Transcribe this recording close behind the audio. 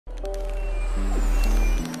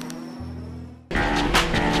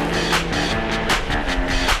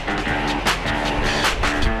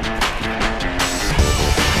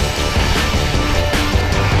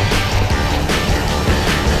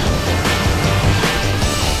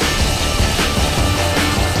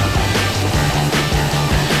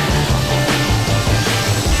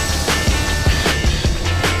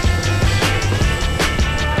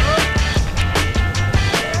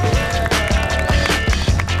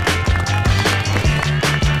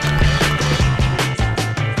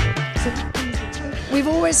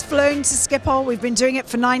always flown to Schiphol. We've been doing it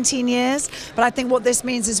for 19 years, but I think what this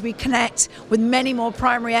means is we connect with many more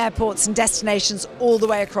primary airports and destinations all the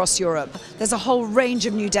way across Europe. There's a whole range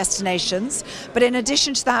of new destinations, but in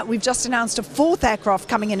addition to that, we've just announced a 4th aircraft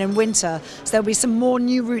coming in winter, so there'll be some more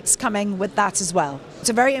new routes coming with that as well. It's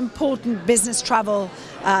a very important business travel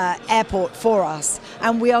airport for us,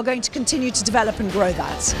 and we are going to continue to develop and grow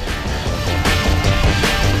that.